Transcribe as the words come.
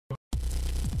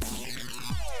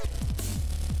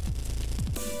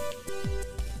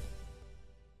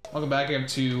Welcome back up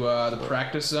to the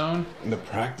practice zone. The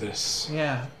practice.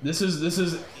 Yeah, this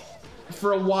is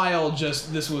for a while.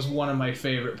 This was one of my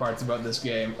favorite parts about this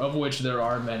game, of which there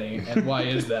are many. And why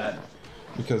is that?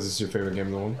 Because it's your favorite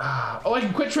game, the one. Oh, I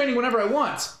can quit training whenever I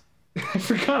want. I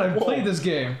forgot I played this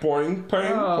game. Boing,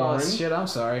 boing, Oh boing. shit! I'm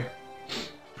sorry.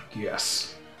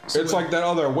 Yes. So it's like that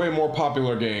other, way more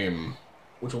popular game.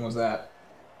 Which one was that?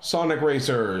 Sonic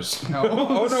Racers. No.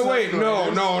 Oh no! Wait, no.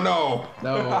 No.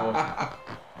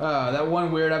 That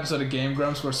one weird episode of Game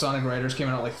Grumps where Sonic Riders came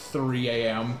out at like 3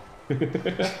 a.m.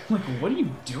 Like, what are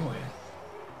you doing?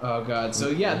 Oh god. So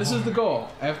yeah, this is the goal.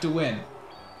 I have to win.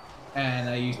 And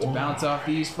I used to bounce off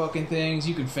these fucking things.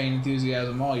 You can feign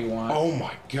enthusiasm all you want. Oh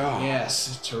my god. Yes,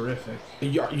 it's terrific.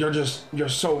 You're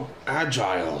so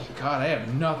agile. God, I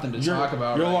have nothing to talk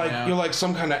about right now. You're like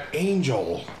some kind of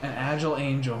angel. An agile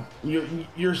angel.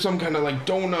 You're some kind of like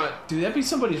donut. Dude, that'd be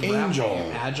somebody's angel. rap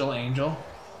name. Agile angel.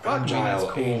 Fuck me, Agile that's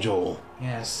cool. angel.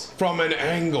 Yes. From an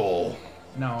angle.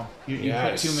 No, you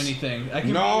Yes. put too many things. I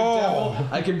can No. be your devil.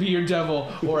 I can be your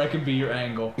devil, or I can be your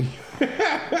angle.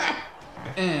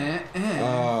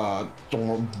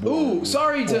 Ooh,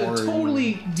 sorry to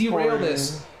totally derail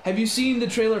this. Have you seen the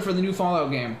trailer for the new Fallout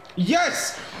game?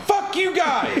 Yes! Fuck you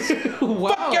guys!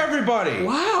 Wow. Fuck everybody!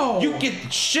 Wow! You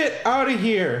get shit out of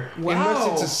here unless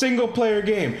it's a single player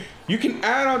game. You can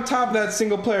add on top of that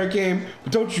single player game,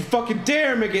 but don't you fucking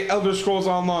dare make it Elder Scrolls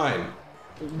Online.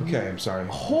 Okay, I'm sorry.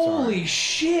 Holy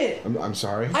shit! I'm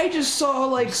sorry. I just saw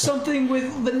like something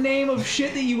with the name of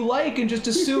shit that you like and just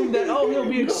assumed that, oh, he'll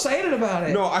be excited about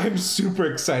it. No, I'm super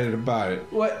excited about it.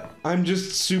 What? I'm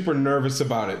just super nervous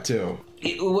about it too.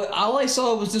 All I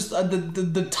saw was just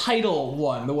the title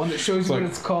one, the one that shows you what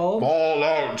it's called.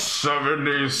 Fallout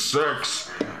 76.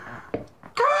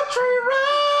 Country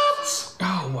roads.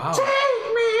 Oh wow! Take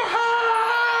me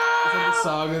home. Is that the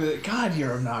song of it? God,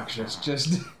 you're obnoxious.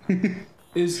 Just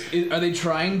are they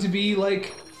trying to be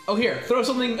like? Oh, here, throw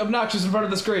something obnoxious in front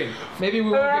of the screen. Maybe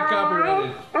we won't get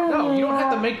copyrighted. No, you don't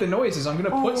have to make the noises. I'm gonna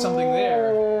put something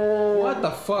there. What the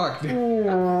fuck, dude? I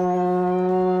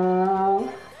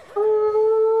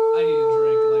need a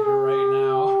drink like right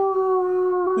now.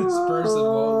 This person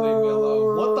won't leave me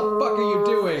alone. What the fuck are you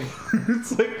doing?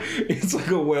 it's like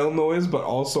a whale noise, but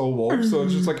also a wolf. So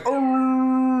it's just like.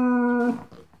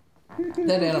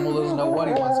 That animal doesn't know what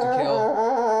he wants to kill.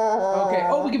 Okay.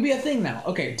 Oh, we can be a thing now.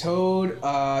 Okay, Toad.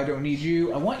 I don't need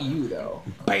you. I want you though.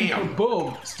 Bam.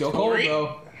 Boom. Still cold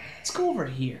though. Let's go over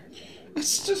here.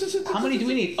 How many do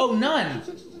we need? Oh, none.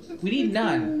 We need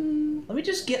none. Let me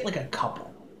just get like a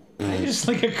couple. Can I just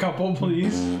like a couple,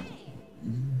 please?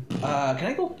 Can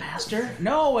I go faster?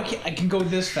 No, I can't. I can go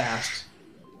this fast.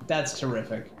 That's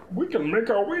terrific. We can make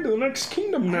our way to the next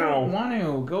kingdom I now. don't want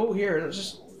to go here. Let's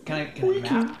just. Can I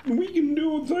map? We can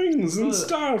do things and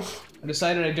stuff. I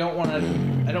decided I don't want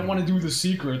to do the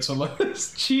secrets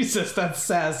unless Jesus, that's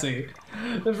sassy.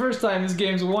 The first time this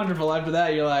game's wonderful. After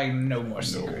that, you're like, no more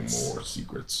secrets. No more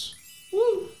secrets.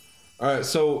 Woo. All right,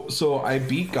 so I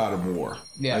beat God of War.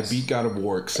 Yes. I beat God of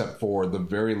War except for the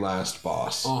very last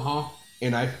boss.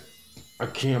 And I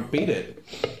can't beat it.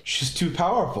 She's too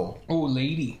powerful. Oh,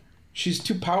 lady. She's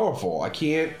too powerful. I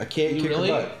can't kick her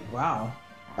butt. Wow.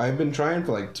 I've been trying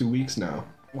for like 2 weeks now.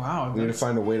 Wow. I need to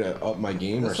find a way to up my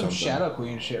game or something. That's some Shadow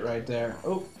Queen shit right there.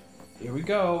 Oh, here we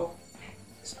go.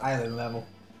 It's island level.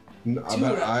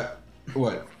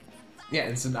 What? Yeah,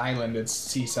 it's an island. It's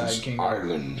seaside kingdom.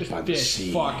 Island Just by the fish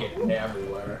sea. fucking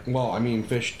everywhere. Well, I mean,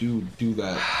 fish do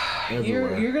that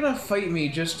everywhere. You're gonna fight me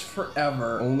just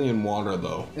forever. Only in water,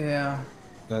 though. Yeah.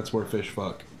 That's where fish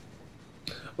fuck.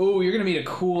 Oh, you're gonna meet a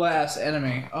cool ass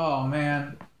enemy. Oh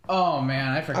man. Oh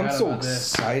man, I forgot about this. I'm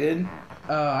so excited.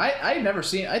 I've never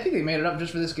seen. I think they made it up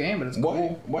just for this game, but it's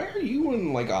cool. Why are you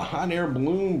in like a hot air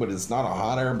balloon, but it's not a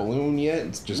hot air balloon yet?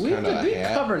 It's just kind of a We've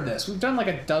hat. covered this. We've done like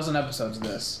a dozen episodes of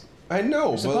this. I know.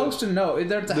 You're supposed to know.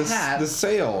 There's a hat. The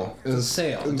sail is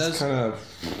kind of.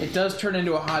 It does turn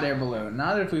into a hot air balloon.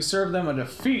 Not if we serve them a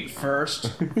defeat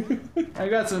first. I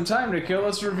got some time to kill.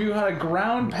 Let's review how to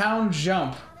ground pound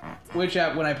jump. Which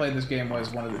when I played this game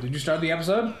was one of the. Did you start the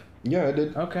episode? Yeah, I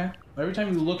did. Okay. Every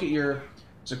time you look at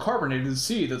it's a carbonated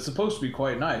sea that's supposed to be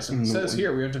quite nice. And it says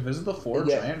here we have to visit the 4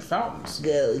 giant fountains.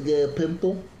 Got a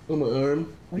pimple on my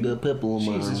arm. Got a pimple on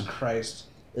my arm. Jesus Christ.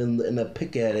 And I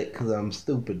pick at it because I'm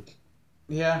stupid.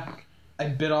 Yeah. I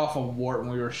bit off a wart when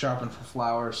we were shopping for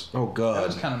flowers. Oh, God. That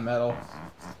was kind of metal.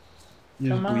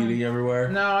 You're just bleeding everywhere?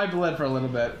 No, I bled for a little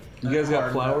bit. You guys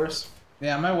got flowers?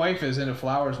 Yeah, my wife is into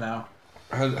flowers now.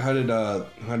 How did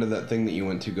that thing that you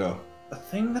went to go? The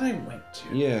thing that I went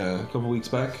to. Yeah, a couple weeks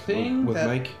back with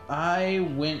Mike. I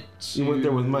went to. You went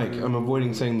there with Mike. I'm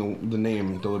avoiding saying the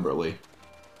name deliberately.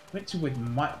 Went with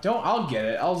Mike. Don't. I'll get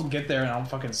it. I'll get there and I'll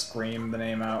fucking scream the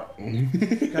name out.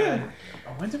 God.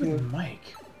 I went there with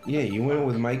Mike. Yeah, you went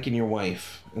with Mike and your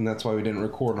wife, and that's why we didn't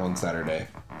record on Saturday.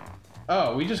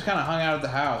 Oh, we just kind of hung out at the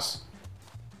house.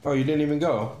 Oh, you didn't even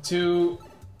go?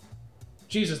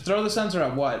 Jesus, throw the sensor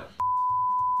up. What?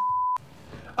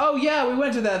 Oh yeah, we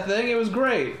went to that thing. It was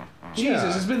great. Jesus,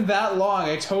 Yeah. It's been that long.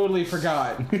 I totally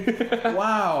forgot.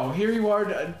 Wow, here you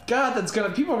are.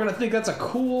 God, people are gonna think that's a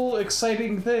cool,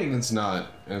 exciting thing. It's not.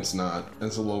 It's not.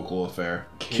 It's a local affair.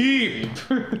 Keep.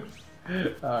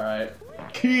 All right.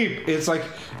 Keep. It's like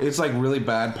really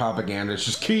bad propaganda. It's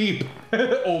just keep.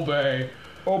 Obey.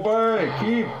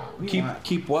 Obey. Keep.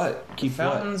 Keep what? Keep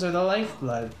Fountains are the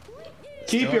lifeblood.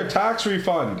 Keep your tax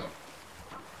refund.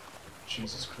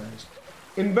 Jesus Christ.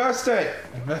 Invest it.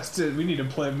 Invested. We need to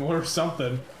play more of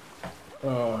something.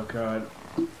 Oh God.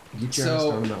 Get your ass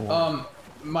down that wall.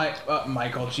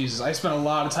 Michael. Jesus, I spent a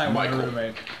lot of time with my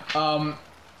roommate.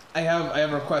 I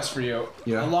have a request for you.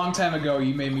 Yeah. A long time ago,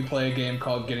 you made me play a game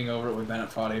called Getting Over It with Bennett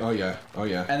Foddy. Oh yeah. Oh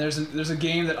yeah. And there's a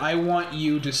game that I want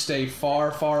you to stay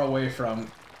far, far away from.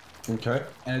 Okay.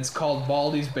 And it's called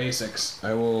Baldi's Basics.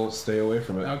 I will stay away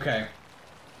from it. Okay.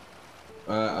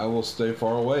 I will stay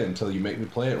far away until you make me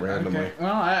play it randomly. Okay.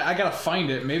 Well, I gotta find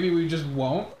it. Maybe we just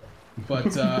won't.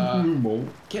 But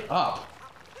get up.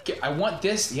 I want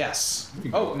this. Yes.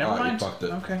 Oh, never mind. You fucked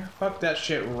it. Okay. Fuck that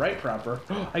shit right proper.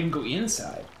 I can go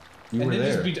inside. You were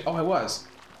there. I was.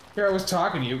 Here I was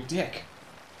talking to you, dick.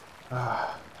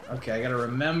 Okay, I gotta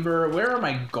remember. Where are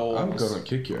my goals? I'm gonna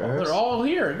kick your ass. They're all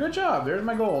here. Good job. There's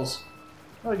my goals.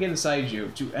 How do I get inside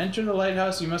you? To enter the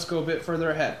lighthouse, you must go a bit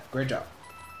further ahead. Great job.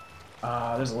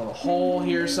 There's a little hole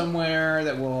here somewhere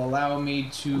that will allow me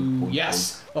to...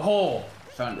 Yes! The hole!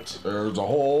 Found it. There's a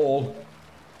hole.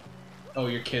 Oh,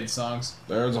 your kids' songs.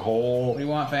 There's a hole. What do you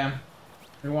want, fam? What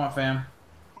do you want, fam?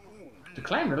 To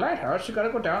climb the lighthouse, you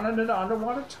gotta go down into the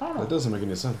underwater tunnel. That doesn't make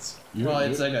any sense. Well,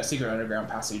 it's like a secret underground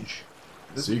passage.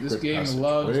 This game passage.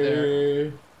 loves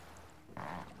their...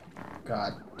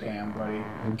 God damn, buddy.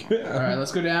 Alright,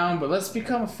 let's go down, but let's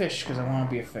become a fish, because I want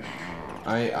to be a fish.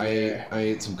 I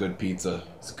ate some good pizza.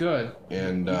 It's good.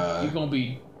 And you're gonna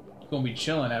be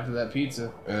chilling after that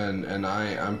pizza. And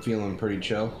I'm feeling pretty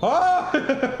chill.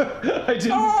 I didn't.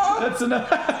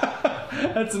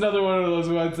 That's another one of those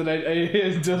ones that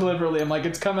I deliberately. I'm like,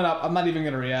 it's coming up. I'm not even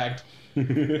gonna react.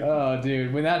 Oh,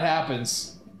 dude, when that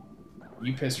happens,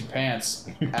 you piss your pants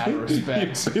out of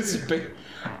respect.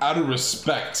 Out of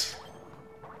respect.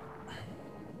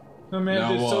 The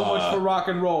man did so much for rock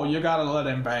and roll. You gotta let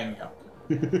him bang you.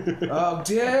 Oh,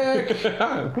 dick! Can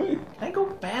I go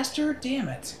faster? Damn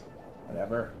it.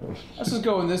 Whatever. Let's just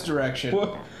go in this direction.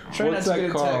 What's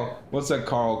that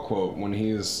Carl quote when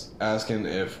he's asking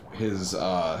if his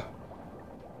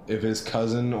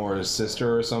cousin or his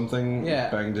sister or something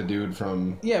banged a dude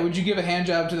from... Yeah, would you give a hand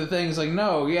job to the thing? It's like,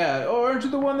 no, yeah. Oh, aren't you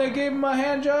the one that gave him a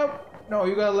hand job? No,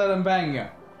 you gotta let him bang you.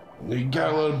 You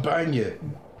gotta let him bang you.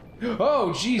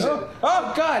 Oh, Jesus.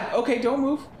 Oh, God. Okay, don't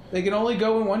move. They can only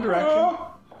go in one direction.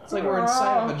 It's like we're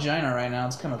inside a vagina right now.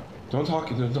 It's kind of... Don't talk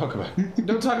about it.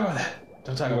 Don't talk about that.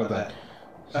 Don't talk about that.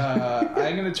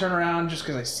 I'm gonna turn around just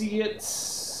because I see it.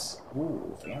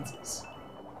 Ooh, fancies.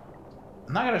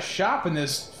 I'm not gonna shop in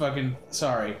this fucking...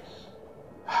 Sorry.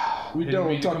 We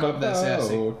don't talk about that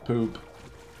sassy. Poop.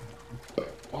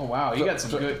 Oh, wow. You got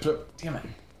some good... Damn it.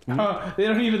 They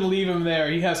don't even leave him there.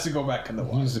 He has to go back in the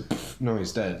water. No,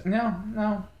 he's dead.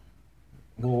 No.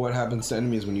 Well, what happens to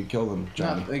enemies when you kill them,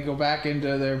 Johnny? No, they go back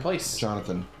into their place.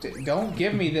 Jonathan. Don't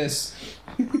give me this.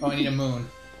 Oh, I need a moon.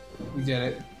 We did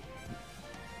it.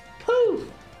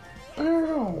 Poof.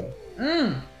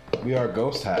 We are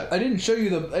Ghost Hat. I didn't show you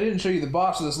the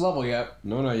boss of this level yet.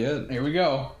 No, not yet. Here we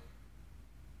go.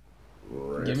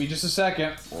 Give me just a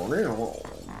second. Where'd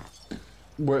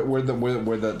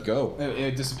that go?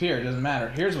 It disappeared. It doesn't matter.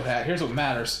 Here's what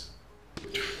matters.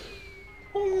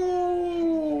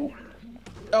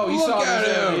 Oh, you saw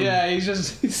him. Yeah,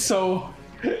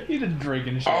 he didn't drink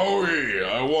and shit. Oh, yeah,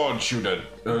 I want you to...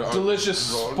 Delicious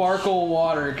sparkle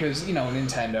water, because, you know,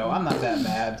 Nintendo. I'm not that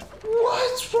mad.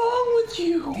 What's wrong with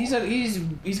you? He's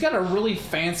got a really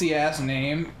fancy-ass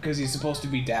name, because he's supposed to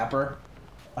be dapper.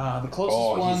 The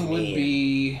closest one would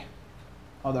be...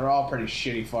 Oh, they're all pretty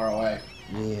shitty far away.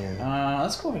 Yeah.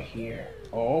 Let's go over here.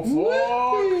 Oh, fuck.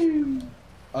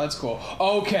 Oh, that's cool.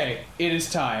 Okay, it is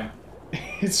time.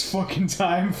 It's fucking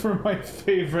time for my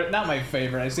favorite. Not my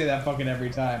favorite. I say that fucking every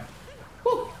time.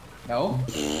 Woo. No.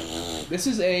 This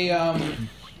is a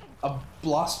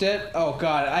Blostet. Oh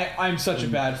god, I'm such a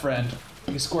bad friend.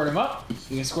 You can squirt him up.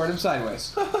 You can squirt him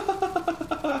sideways.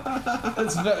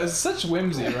 It's such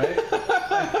whimsy, right?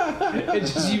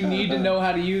 It's just you need to know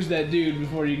how to use that dude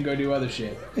before you can go do other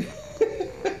shit.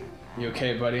 You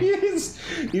okay, buddy?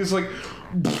 He's like,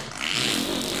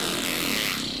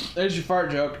 there's your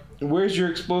fart joke. where's your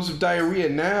explosive diarrhea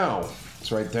now?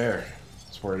 It's right there.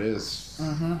 That's where it is.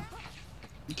 Mm-hmm.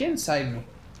 Get inside me.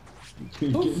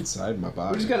 Get inside my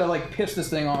body. We just gotta like piss this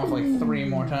thing off like 3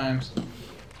 more times.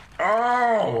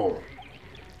 Oh!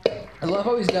 I love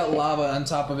how he's got lava on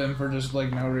top of him for just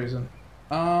like no reason.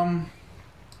 Oh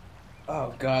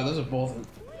god, those are both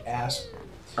ass.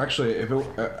 Actually, if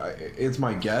it's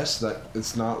my guess that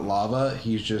it's not lava.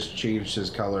 He's just changed his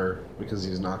color because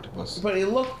he's an octopus. But it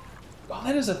look. Oh,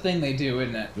 that is a thing they do,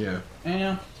 isn't it? Yeah.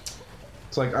 Yeah.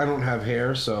 It's like I don't have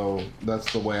hair, so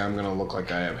that's the way I'm gonna look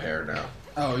like I have hair now.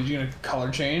 Oh, you're gonna color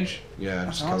change? Yeah,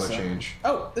 That's just color awesome. change.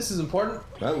 Oh, this is important.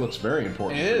 That looks very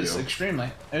important. It for is you.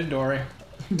 extremely. There's Dory.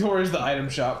 Dory's the item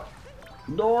shop.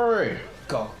 Dory.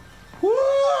 Go. Whoa!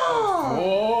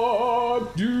 Oh,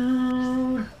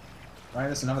 dude. Right,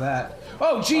 that's enough of that.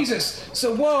 Oh, Jesus!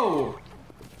 So, whoa!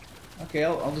 Okay,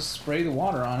 I'll just spray the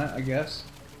water on it, I guess.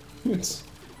 It's...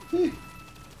 Okay,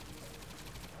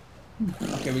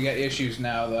 we got issues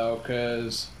now, though,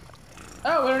 because...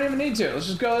 Oh, we don't even need to. Let's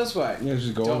just go this way. Yeah,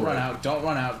 just go Don't over run it. out. Don't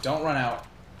run out. Don't run out.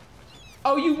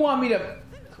 Oh, you want me to...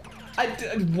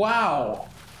 Wow.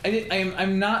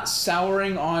 I'm not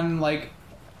souring on, like,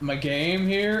 my game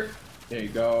here. There you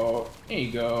go. There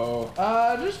you go.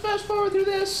 Just fast forward through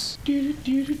this.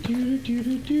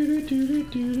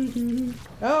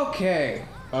 Okay.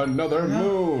 Another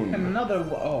moon. Another...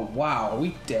 Oh, wow. Are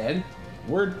we dead?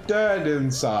 We're dead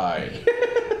inside.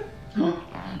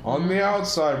 On the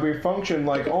outside, we function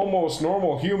like almost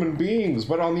normal human beings,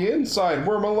 but on the inside,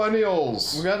 we're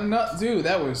millennials. We got nut. Dude,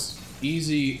 that was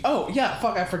easy. Oh, yeah,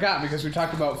 fuck, I forgot because we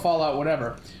talked about Fallout,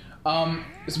 whatever.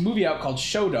 There's a movie out called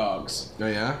Show Dogs. Oh,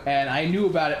 yeah? And I knew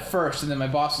about it first, and then my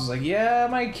boss was like, yeah,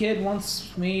 my kid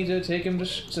wants me to take him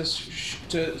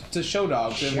to Show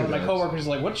Dogs. And one of my coworkers is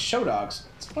like, what's Show Dogs?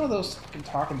 It's one of those fucking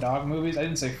talking dog movies. I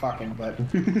didn't say fucking, but...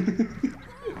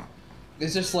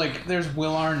 It's just like, there's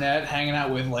Will Arnett hanging out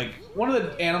with, like... One of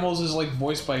the animals is, like,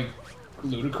 voiced by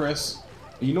Ludacris.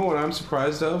 You know what I'm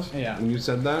surprised of? Yeah. When you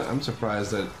said that, I'm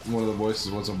surprised that one of the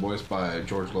voices wasn't voiced by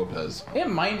George Lopez. It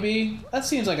might be. That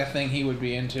seems like a thing he would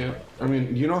be into. I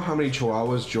mean, you know how many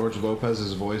Chihuahuas George Lopez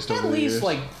has voiced over the years? At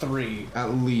least, like, 3.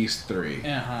 At least 3.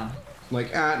 Uh-huh.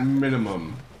 Like, at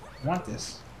minimum. I want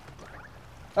this.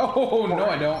 Oh, no,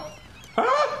 I don't.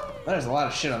 Huh? There's a lot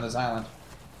of shit on this island.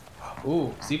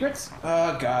 Ooh, secrets?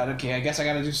 Oh, God, okay, I guess I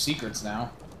gotta do secrets now.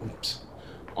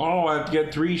 Oh, I have to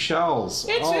get 3 shells.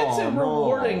 It's no.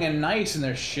 rewarding and nice, and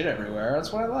there's shit everywhere.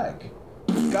 That's what I like.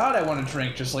 God, I want to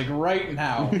drink just, like, right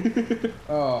now.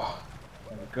 Oh,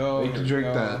 there we go. You can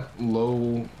drink that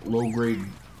low-grade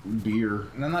beer.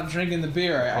 And I'm not drinking the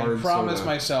beer. I promise soda.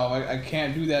 myself I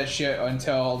can't do that shit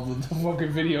until the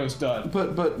fucking video's done.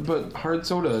 But hard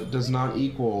soda does not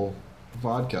equal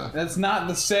vodka. That's not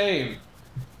the same.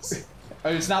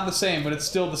 It's not the same, but it's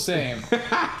still the same.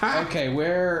 Okay,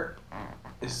 where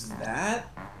is that?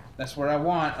 That's where I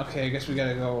want. Okay, I guess we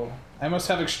gotta go. I must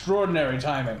have extraordinary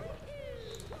timing.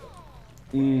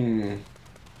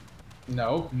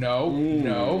 No.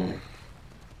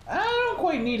 I don't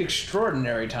quite need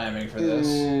extraordinary timing for this.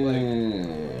 Like,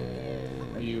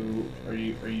 are you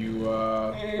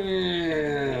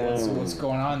what's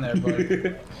going on there,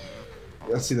 buddy?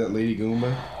 I see that Lady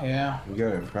Goomba. Yeah. You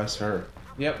gotta impress her.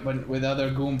 Yep, but with other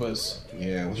Goombas.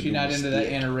 Yeah. She's not into that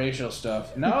interracial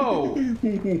stuff. No!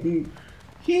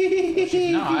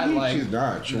 She's not, like... She's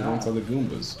not. She wants other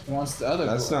Goombas. Wants the other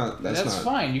That's Goombas. not... That's not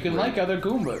fine. You can like other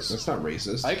Goombas. That's not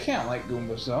racist. I can't like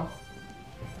Goombas, though.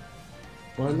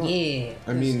 Why not? Yeah.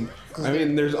 I mean,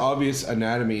 there's obvious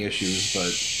anatomy issues,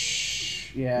 but...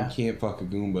 Yeah. You can't fuck a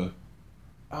Goomba.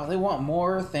 Oh, they want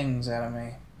more things out of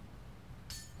me.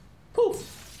 Poof!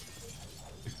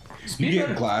 You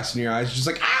get glass in your eyes, just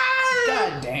like, ah!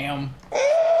 God damn.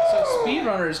 So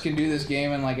speedrunners can do this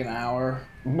game in like an hour.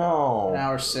 No. An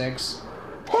hour 6.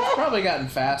 It's probably gotten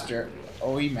faster.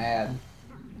 Oh, he mad.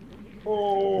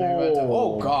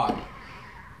 Oh, God.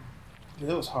 Dude,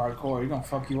 that was hardcore. You're gonna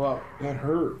fuck you up. That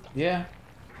hurt. Yeah.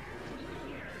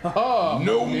 Oh.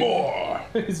 No more.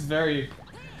 He's very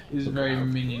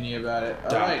minion-y about it.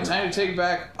 Alright, time to take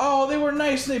back. Oh, they were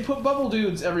nice. They put bubble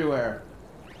dudes everywhere.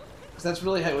 That's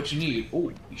really what you need.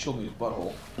 Oh, he showed me his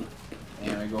butthole.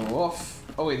 And I go off.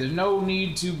 Oh wait, there's no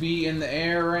need to be in the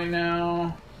air right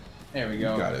now. There we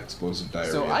go. You got explosive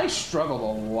diarrhea. So I struggled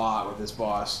a lot with this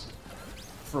boss.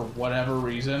 For whatever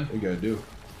reason. What you gotta do?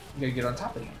 You gotta get on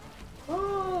top of him.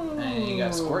 Oh. And you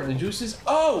gotta squirt the juices.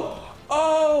 Oh!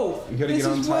 Oh! You gotta this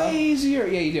get on is top? way easier.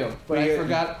 Yeah, you do. But I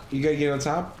forgot. You gotta get on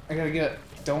top? I gotta get...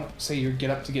 Don't say your get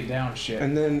up to get down shit.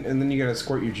 And then you gotta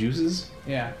squirt your juices?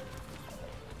 Yeah.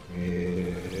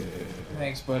 Yeah.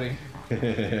 Thanks, buddy.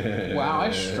 Wow,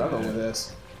 I struggle with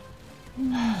this.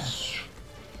 Can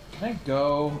I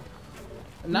go?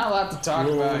 Not a lot to talk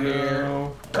about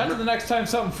here. Cut to the next time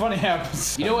something funny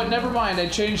happens. You know what? Never mind. I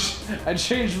changed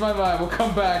my mind. We'll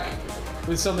come back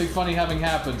with something funny having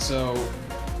happened. So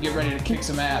get ready to kick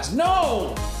some ass.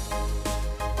 No!